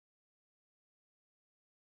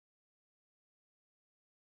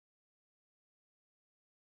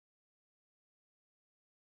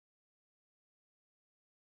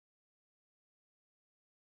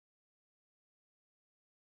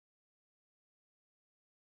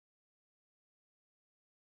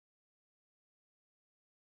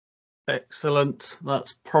Excellent.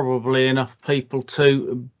 That's probably enough people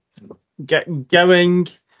to get going.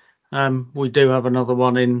 We do have another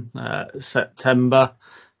one in September,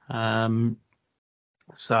 so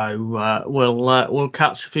we'll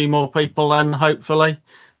catch a few more people then, hopefully.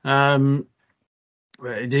 It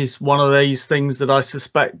is one of these things that I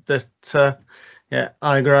suspect that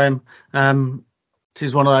hi Graham. It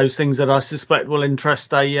is one of those things that I suspect will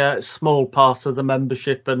interest a small part of the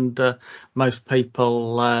membership, and most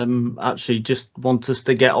people actually just want us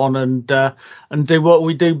to get on and do what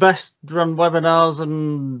we do best: run webinars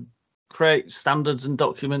and create standards and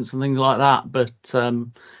documents and things like that. But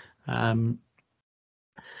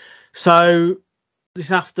so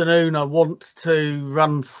this afternoon, I want to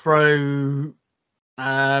run through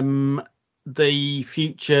the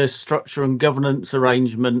future structure and governance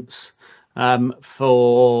arrangements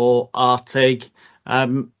for RTIG.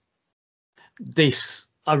 This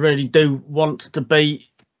I really do want to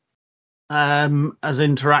be as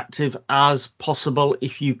interactive as possible.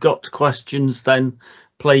 If you've got questions, then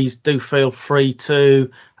please do feel free to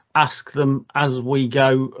ask them as we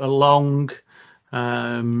go along,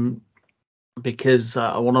 because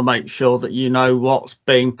I want to make sure that you know what's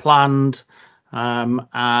being planned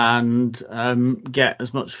and get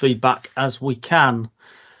as much feedback as we can.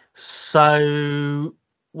 So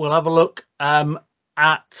we'll have a look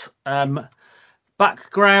at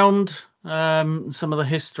background, some of the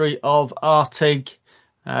history of RTIG,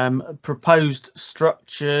 proposed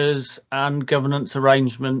structures and governance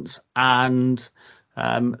arrangements, and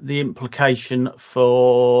the implication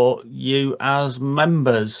for you as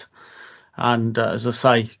members. And as I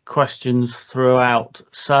say, questions throughout.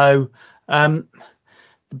 So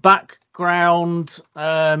background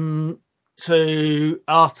to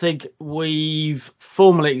RTIG: we've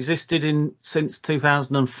formally existed since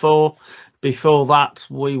 2004. Before that,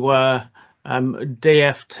 we were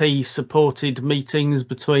DFT supported meetings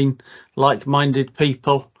between like-minded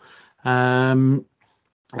people. Actually,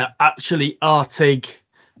 RTIG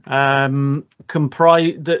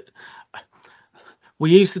comprised that.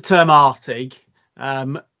 We use the term RTIG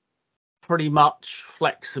pretty much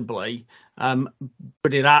flexibly,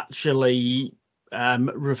 but it actually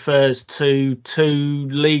refers to two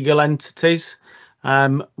legal entities.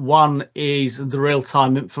 One is the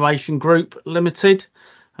Real-Time Information Group Limited.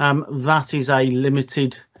 That is a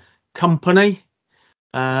limited company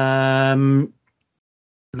that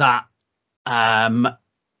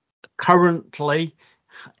currently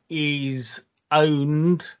is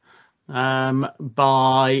owned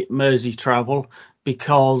by Mersey Travel,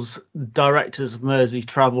 because directors of Mersey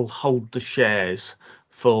Travel hold the shares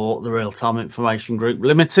for the Real-Time Information Group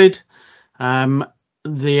Limited.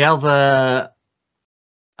 The other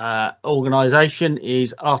organisation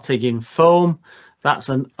is RTIG Inform. That's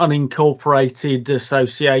an unincorporated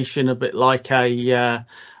association, a bit like a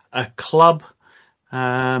club,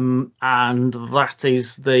 and that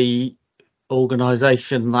is the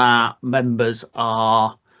organisation that members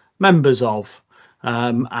are members of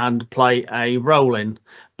and play a role in.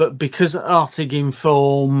 But because RTIG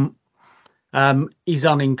Inform is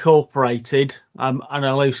unincorporated and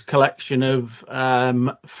a loose collection of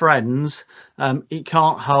friends, it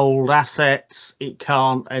can't hold assets, it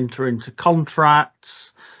can't enter into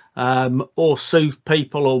contracts or sue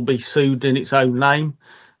people or be sued in its own name.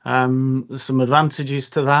 There's some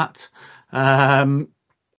advantages to that,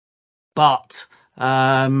 but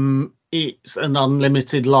it's an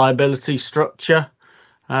unlimited liability structure,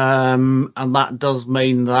 and that does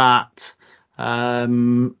mean that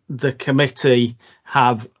the committee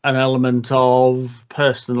have an element of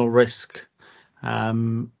personal risk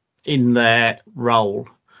in their role.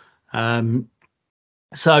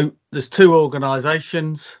 So there's two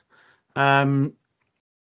organisations.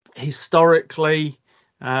 Historically,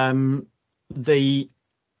 the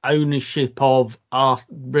ownership of our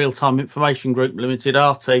Real-Time Information Group Limited,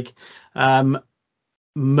 RTIG,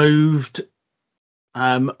 moved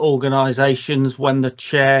organisations when the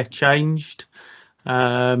chair changed,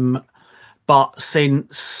 but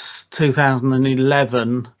since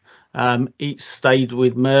 2011 it's stayed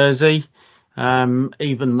with Mersey,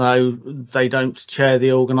 even though they don't chair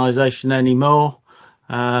the organisation anymore.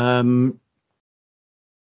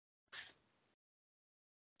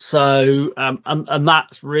 So and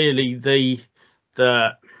that's really the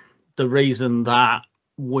reason that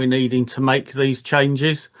we're needing to make these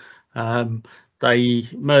changes.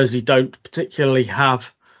 Mersey don't particularly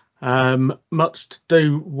have much to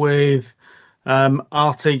do with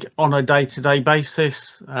RTIG on a day-to-day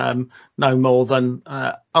basis, no more than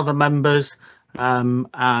other members,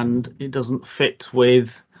 and it doesn't fit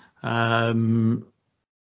with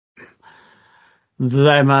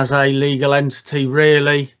them as a legal entity,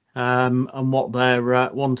 really, and what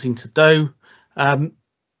they're wanting to do. How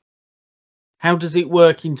does it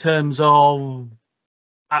work in terms of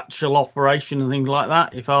actual operation and things like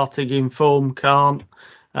that? If RTIG Inform can't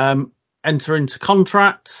enter into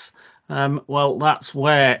contracts, well, that's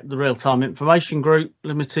where the Real-Time Information Group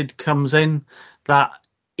Limited comes in. That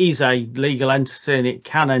is a legal entity and it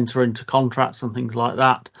can enter into contracts and things like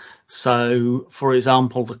that. So, for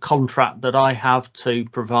example, the contract that I have to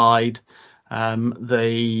provide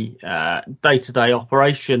the day-to-day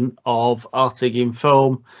operation of RTIG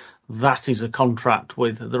Inform, that is a contract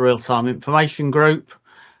with the Real-Time Information Group,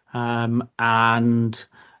 and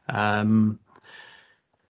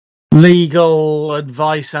legal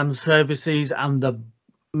advice and services and the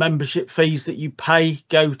membership fees that you pay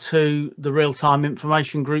go to the Real-Time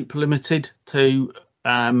Information Group Limited to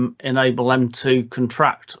enable them to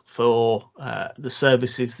contract for the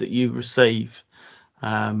services that you receive.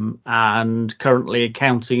 And currently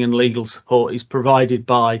accounting and legal support is provided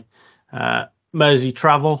by Mersey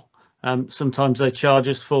Travel. Sometimes they charge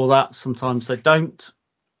us for that, sometimes they don't.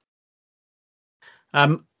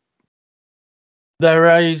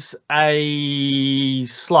 There is a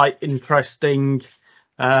slight interesting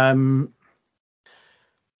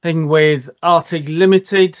thing with RTIG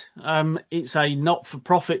Limited. It's a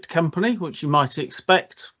not-for-profit company, which you might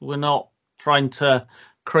expect. We're not trying to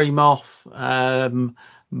cream off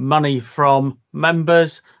money from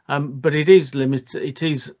members, but it is limited. It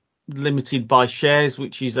is limited by shares,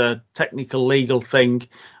 which is a technical legal thing.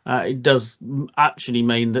 It does actually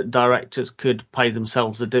mean that directors could pay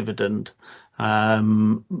themselves a dividend.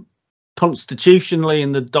 Constitutionally,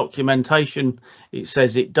 in the documentation, it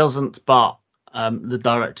says it doesn't, but the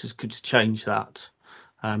directors could change that.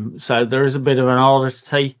 So there is a bit of an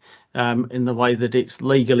oddity in the way that it's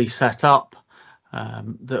legally set up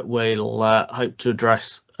that we'll hope to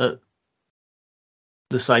address at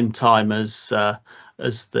the same time as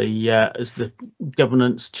the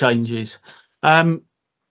governance changes. So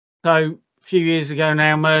a few years ago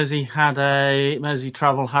now, Mersey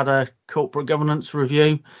Travel had a corporate governance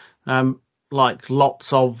review. Like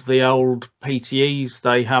lots of the old PTEs,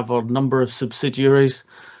 they have a number of subsidiaries,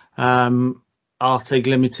 RTIG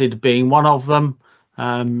Limited being one of them.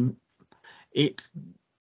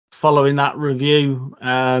 Following that review,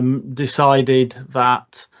 decided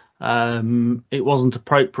that it wasn't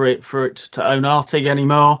appropriate for it to own RTIG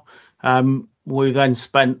anymore. We then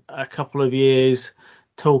spent a couple of years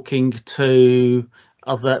talking to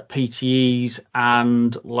other PTEs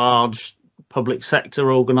and large public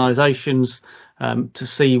sector organisations to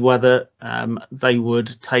see whether they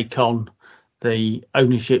would take on the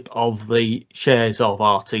ownership of the shares of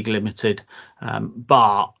RTIG Limited,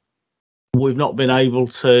 but we've not been able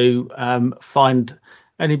to find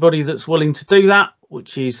anybody that's willing to do that,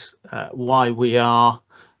 which is why we are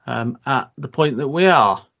at the point that we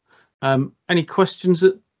are. Any questions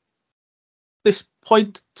at this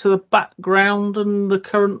point to the background and the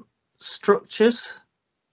current structures?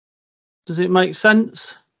 Does it make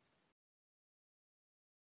sense?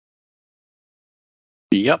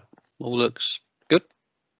 Yep, all looks good.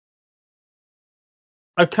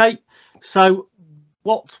 Okay, so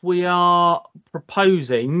what we are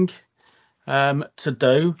proposing to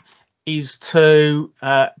do is to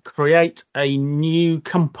create a new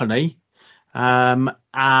company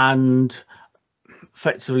and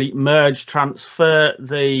effectively transfer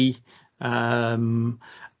the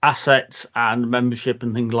assets and membership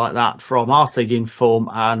and things like that from RTIG Inform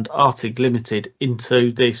and RTIG Limited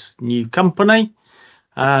into this new company.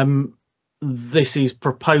 This is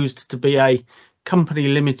proposed to be a company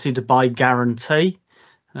limited by guarantee.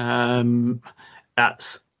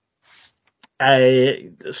 That's a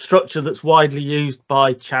structure that's widely used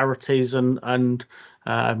by charities and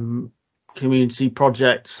community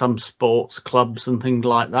projects, some sports clubs and things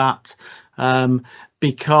like that,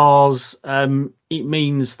 because it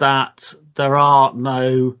means that there are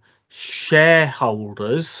no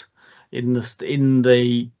shareholders in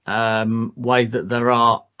the way that there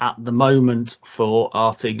are at the moment for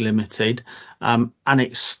RTIG Limited, and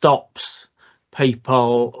it stops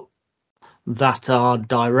people that are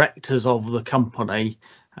directors of the company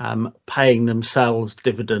paying themselves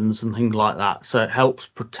dividends and things like that. So it helps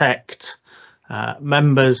protect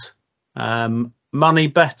members' money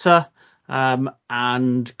better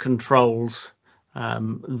and controls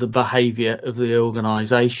the behaviour of the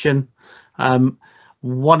organisation.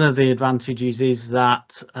 One of the advantages is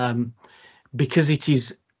that because it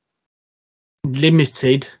is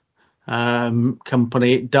limited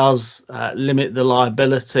company, it does limit the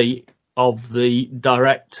liability of the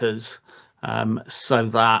directors, so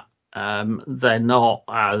that they're not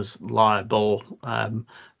as liable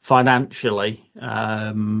financially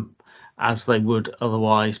as they would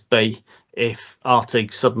otherwise be if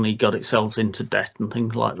RTIG suddenly got itself into debt and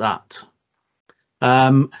things like that.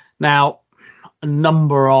 Now, a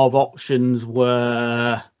number of options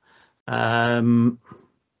were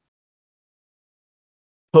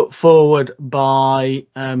put forward by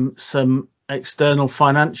some external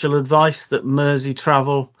financial advice that Mersey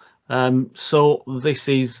Travel sought. This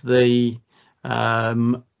is the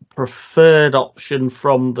preferred option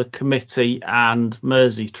from the committee and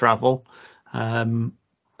Mersey Travel.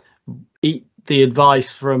 The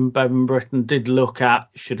advice from Bevan Britain did look at,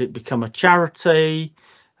 should it become a charity?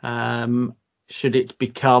 Should it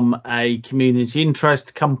become a community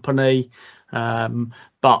interest company?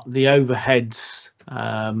 But the overheads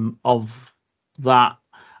of that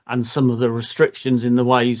and some of the restrictions in the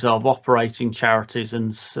ways of operating charities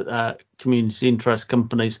and community interest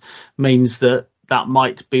companies means that that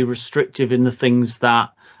might be restrictive in the things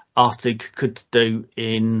that RTIG could do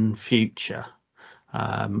in future.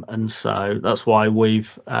 And so that's why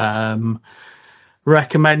we've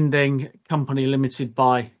recommending company limited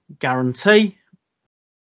by guarantee.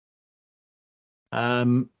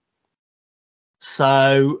 What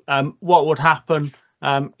would happen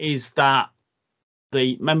is that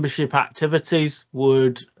the membership activities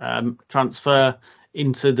would transfer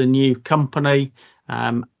into the new company,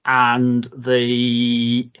 and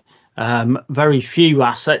the very few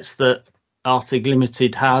assets that RTIG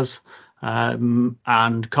Limited has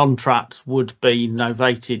and contracts would be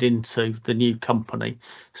novated into the new company,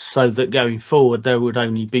 so that going forward there would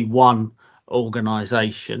only be one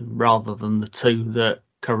organisation rather than the two that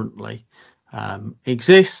currently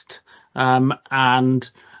exist.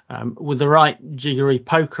 With the right jiggery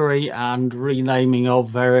pokery and renaming of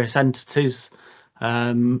various entities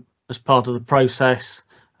as part of the process,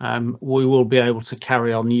 we will be able to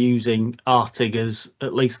carry on using RTIG as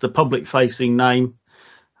at least the public facing name.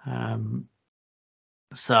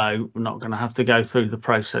 So we're not going to have to go through the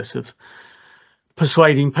process of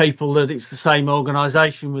persuading people that it's the same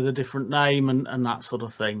organisation with a different name and that sort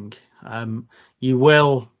of thing.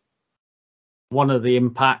 One of the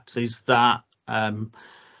impacts is that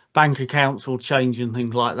bank accounts will change and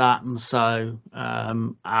things like that, and so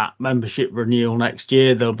at membership renewal next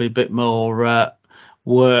year there'll be a bit more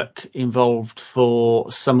work involved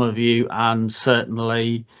for some of you, and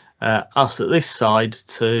certainly us at this side,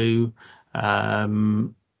 to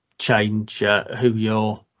change who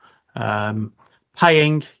you're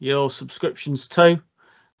paying your subscriptions to.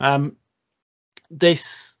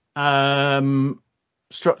 This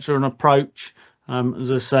structure and approach,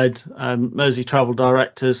 as I said, Mersey Travel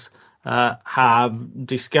directors have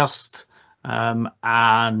discussed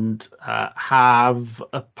and have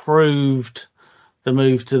approved the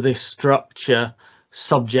move to this structure,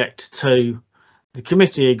 subject to the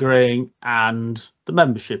committee agreeing and the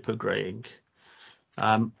membership agreeing.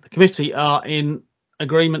 The committee are in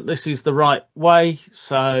agreement this is the right way,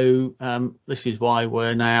 so this is why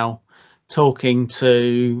we're now talking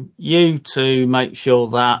to you to make sure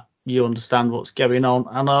that you understand what's going on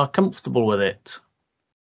and are comfortable with it.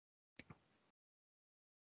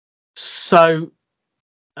 So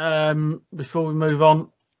before we move on,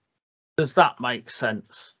 does that make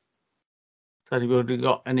sense? Has anybody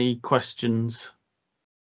got any questions?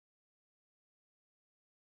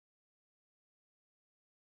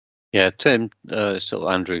 Yeah, Tim, sort of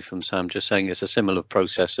Andrew from Sam, just saying it's a similar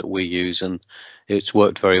process that we use, and it's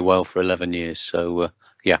worked very well for 11 years. So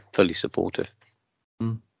yeah, fully supportive.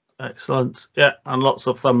 Excellent. Yeah, and lots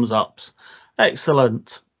of thumbs ups.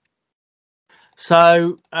 Excellent.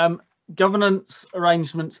 So governance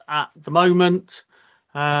arrangements at the moment,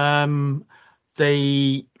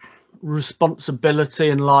 the responsibility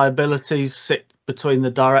and liabilities sit between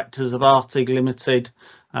the directors of RTIG Limited,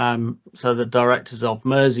 so the directors of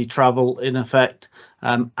Mersey Travel in effect,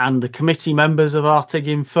 and the committee members of RTIG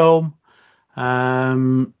Inform.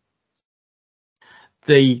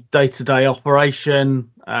 The day-to-day operation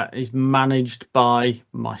is managed by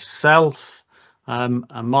myself and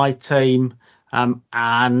my team,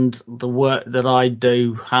 and the work that I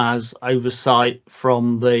do has oversight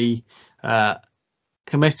from the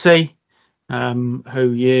committee,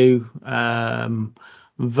 who you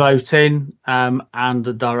vote in, and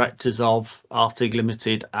the directors of RTIG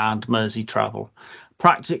Limited and Mersey Travel.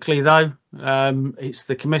 Practically though, it's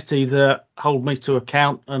the committee that hold me to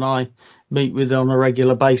account and I meet with on a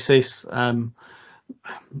regular basis.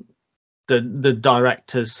 The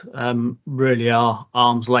directors really are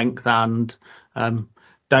arm's length and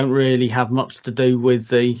don't really have much to do with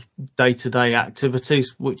the day-to-day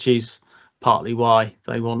activities, which is partly why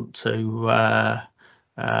they want to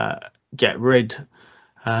get rid.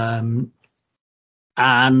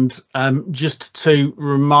 Just to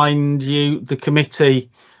remind you, the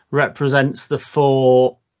committee represents the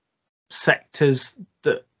 4 sectors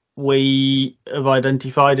that we have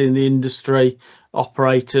identified in the industry: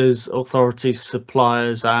 operators, authorities,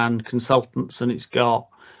 suppliers and consultants, and it's got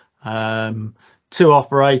 2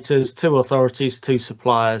 operators, 2 authorities, 2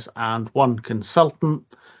 suppliers and 1 consultant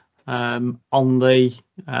on the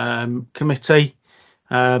committee.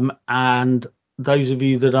 And those of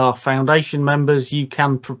you that are foundation members, you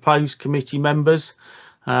can propose committee members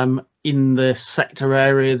in the sector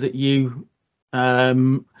area that you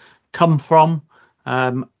come from,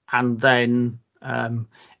 and then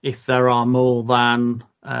if there are more than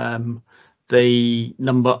the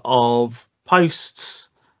number of posts,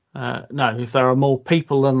 if there are more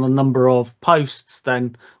people than the number of posts,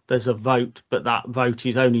 then there's a vote, but that vote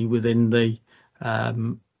is only within the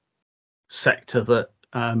sector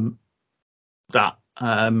that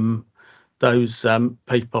those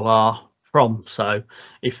people are from. So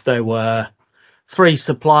if there were 3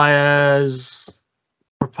 suppliers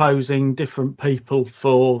proposing different people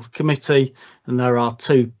for committee and there are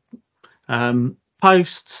 2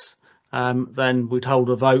 posts, then we'd hold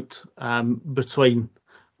a vote between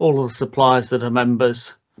all of the suppliers that are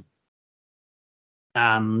members,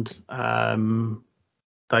 and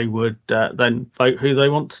they would then vote who they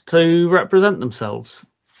want to represent themselves.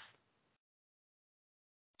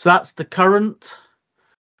 So that's the current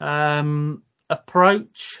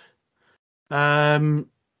approach. Going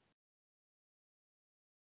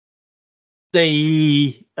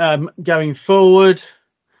forward,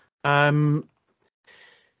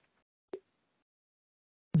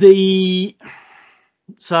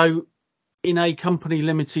 so in a company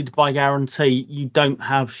limited by guarantee, you don't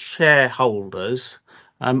have shareholders.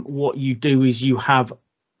 What you do is you have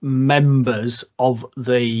members of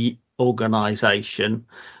the organisation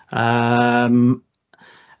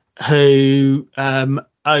who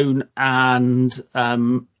own and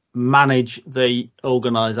manage the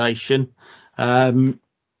organisation, and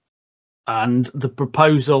the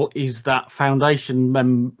proposal is that foundation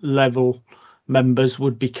level members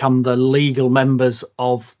would become the legal members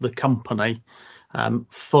of the company.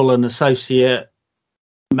 Full and associate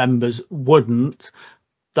members wouldn't.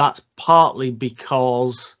 That's partly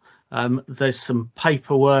because there's some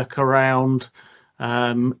paperwork around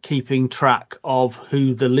keeping track of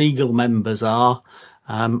who the legal members are,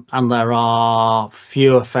 and there are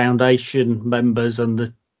fewer foundation members,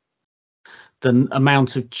 and the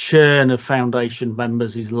amount of churn of foundation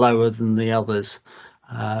members is lower than the others,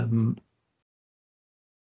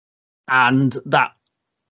 and that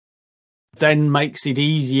then makes it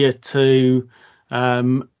easier to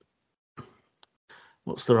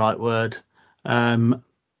what's the right word,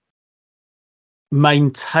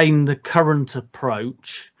 maintain the current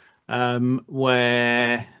approach,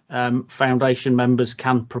 where foundation members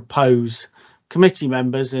can propose committee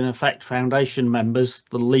members. In effect, foundation members,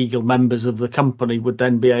 the legal members of the company, would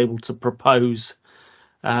then be able to propose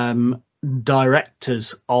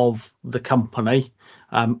directors of the company,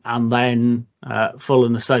 and then full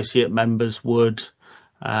and associate members would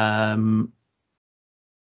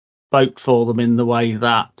vote for them in the way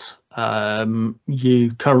that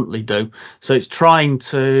you currently do. So it's trying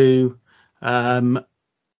to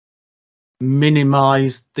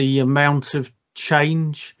minimize the amount of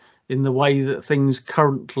change in the way that things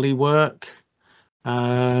currently work,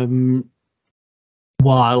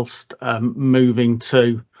 whilst moving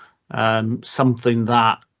to something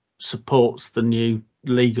that supports the new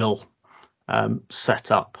legal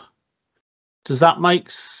setup. Does that make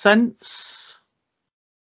sense?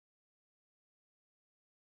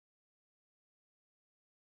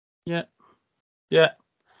 Yeah,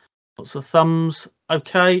 lots of thumbs.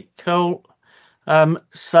 Okay, cool.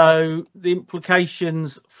 So the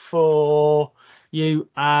implications for you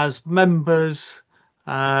as members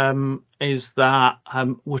is that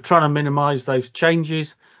we're trying to minimize those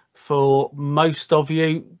changes. For most of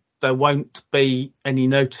you, there won't be any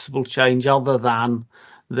noticeable change other than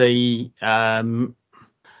the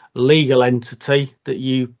legal entity that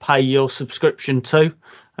you pay your subscription to,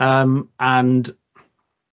 and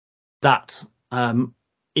that,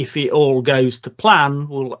 if it all goes to plan,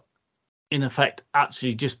 will in effect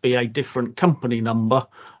actually just be a different company number.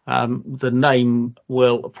 The name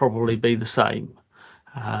will probably be the same,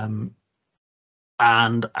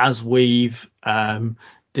 and as we've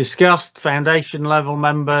discussed, foundation level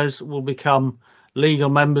members will become legal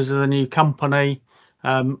members of the new company.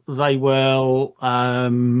 They will,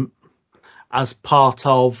 as part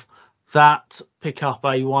of that pick up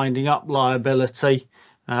a winding up liability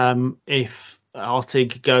if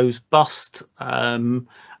RTIG goes bust and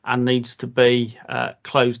needs to be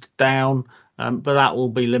closed down, but that will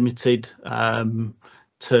be limited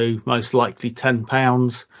to most likely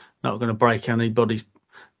 £10. Not going to break anybody's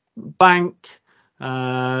bank,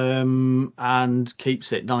 and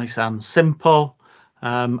keeps it nice and simple,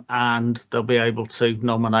 and they'll be able to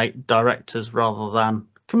nominate directors rather than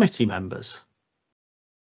committee members.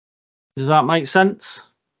 Does that make sense?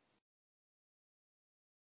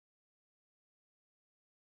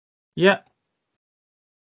 Yeah.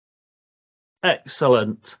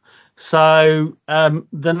 Excellent. So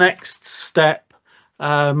the next step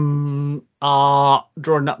are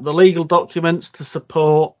drawing up the legal documents to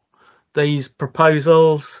support these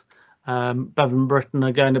proposals. Bevan and Britain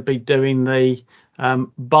are going to be doing the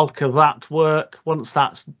bulk of that work once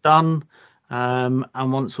that's done, and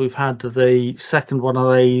once we've had the second one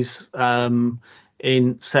of these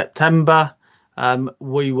in September,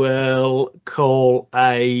 we will call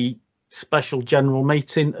a special general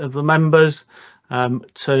meeting of the members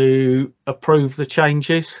to approve the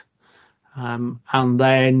changes, and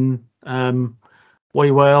then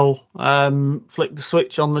we will flick the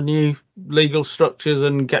switch on the new legal structures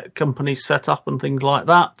and get companies set up and things like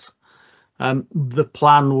that. The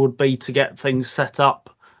plan would be to get things set up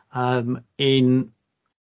in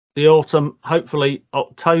the autumn, hopefully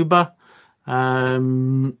October,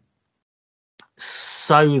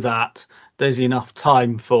 so that there's enough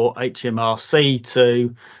time for HMRC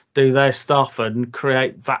to do their stuff and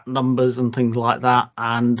create VAT numbers and things like that,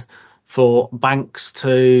 and for banks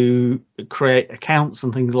to create accounts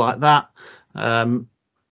and things like that. And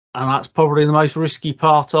that's probably the most risky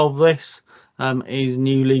part of this, is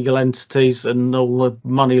new legal entities and all the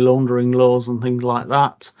money laundering laws and things like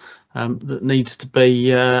that, that needs to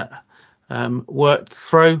be worked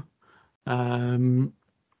through, so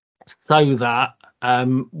that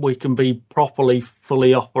we can be properly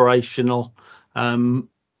fully operational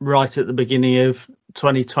right at the beginning of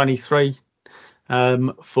 2023,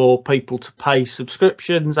 for people to pay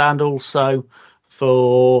subscriptions, and also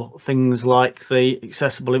for things like the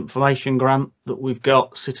accessible information grant that we've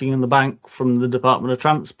got sitting in the bank from the Department of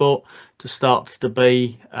Transport to start to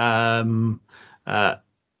be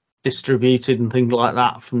distributed and things like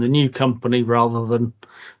that from the new company, rather than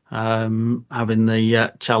having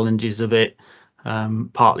the challenges of it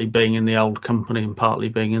partly being in the old company and partly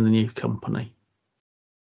being in the new company.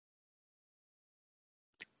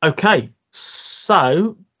 Okay,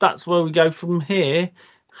 so that's where we go from here.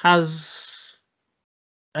 Has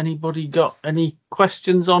anybody got any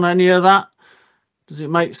questions on any of that? Does it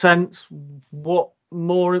make sense? What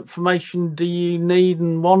more information do you need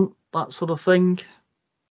and want? That sort of thing.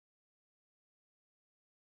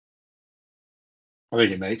 I think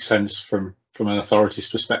it makes sense from an authority's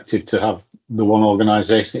perspective to have the one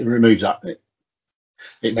organisation. It removes that.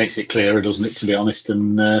 It makes it clearer, doesn't it? To be honest,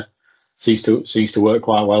 and seems to work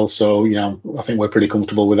quite well. So yeah, I think we're pretty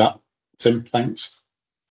comfortable with that. Tim, thanks.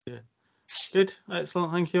 Yeah, good,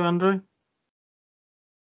 excellent. Thank you, Andrew.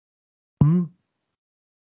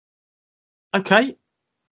 Okay.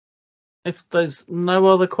 If there's no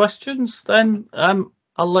other questions, then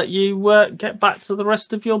I'll let you get back to the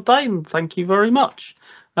rest of your day, and thank you very much.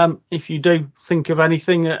 If you do think of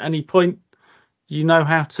anything at any point, you know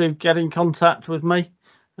how to get in contact with me.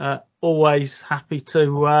 Always happy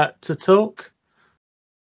to talk.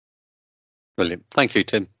 Brilliant. Thank you,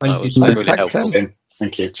 Tim. Thank That was you. really Thanks, helpful. Tim.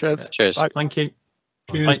 Thank you. Cheers. Cheers. Bye. Thank you.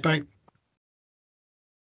 Cheers. Bye. Bye.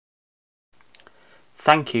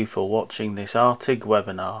 Thank you for watching this RTIG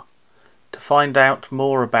webinar. To find out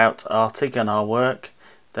more about RTIG and our work,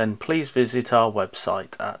 then please visit our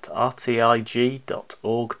website at rtig.org.uk.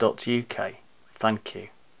 Thank you.